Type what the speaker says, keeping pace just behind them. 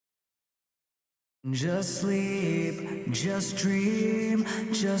Just sleep, just dream,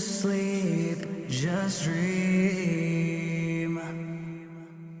 just sleep, just dream.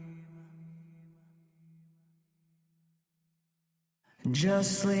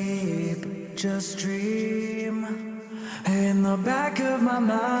 Just sleep, just dream. In the back of my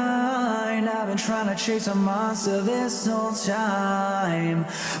mind, I've been trying to chase a monster this whole time,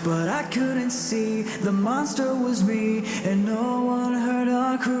 but I couldn't see the monster was me, and no one heard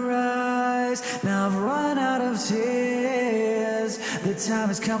our cries. Now I've run out of tears. The time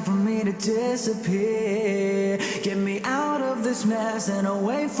has come for me to disappear. Get me out of this mess and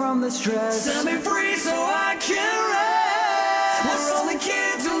away from the stress. Set me free so I can rest. We're only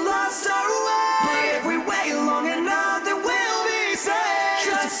kids who lost our way, but if we wait long enough, then we'll be safe.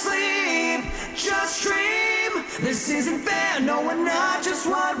 Just sleep, just dream. This isn't fair, no, we're not just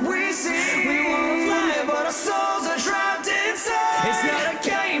what we see. We wanna fly, but our souls are trapped inside. It's not a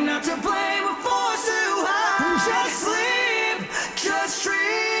game, not to play, we're forced to hide. Just sleep, just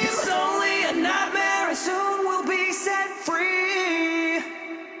dream. It's only a nightmare, and soon we'll be set free.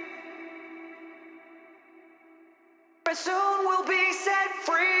 Soon we'll be set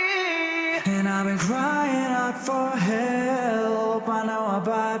free. And I've been crying out for help. I know I'm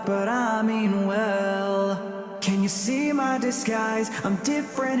bad, but I mean well. Can you see my disguise? I'm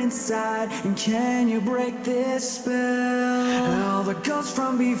different inside. And can you break this spell? All the ghosts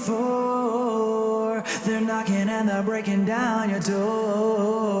from before, they're knocking and they're breaking down your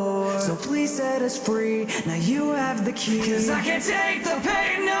door. So please set us free, now you have the key. 'Cause I can't take the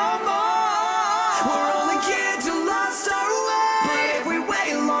pain no more. We're only kids who lost our way, but if we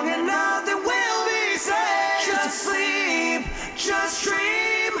wait long enough, then we'll be safe. Just sleep, just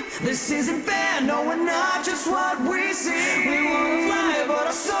dream. This isn't fair, no, we're not just what we see. We wanna fly, but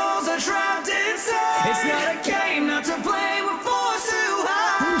our souls are trapped inside. It's not a game, not to play, we're forced to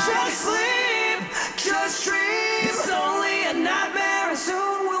hide. Just sleep, just dream. It's only a nightmare, and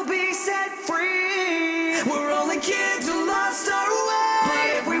soon we'll be set free. We're only kids who lost our way, but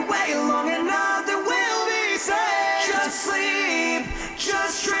if we wait long enough, then we'll be safe. Just sleep,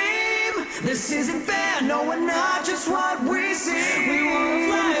 just dream. This isn't fair, no, we're not just what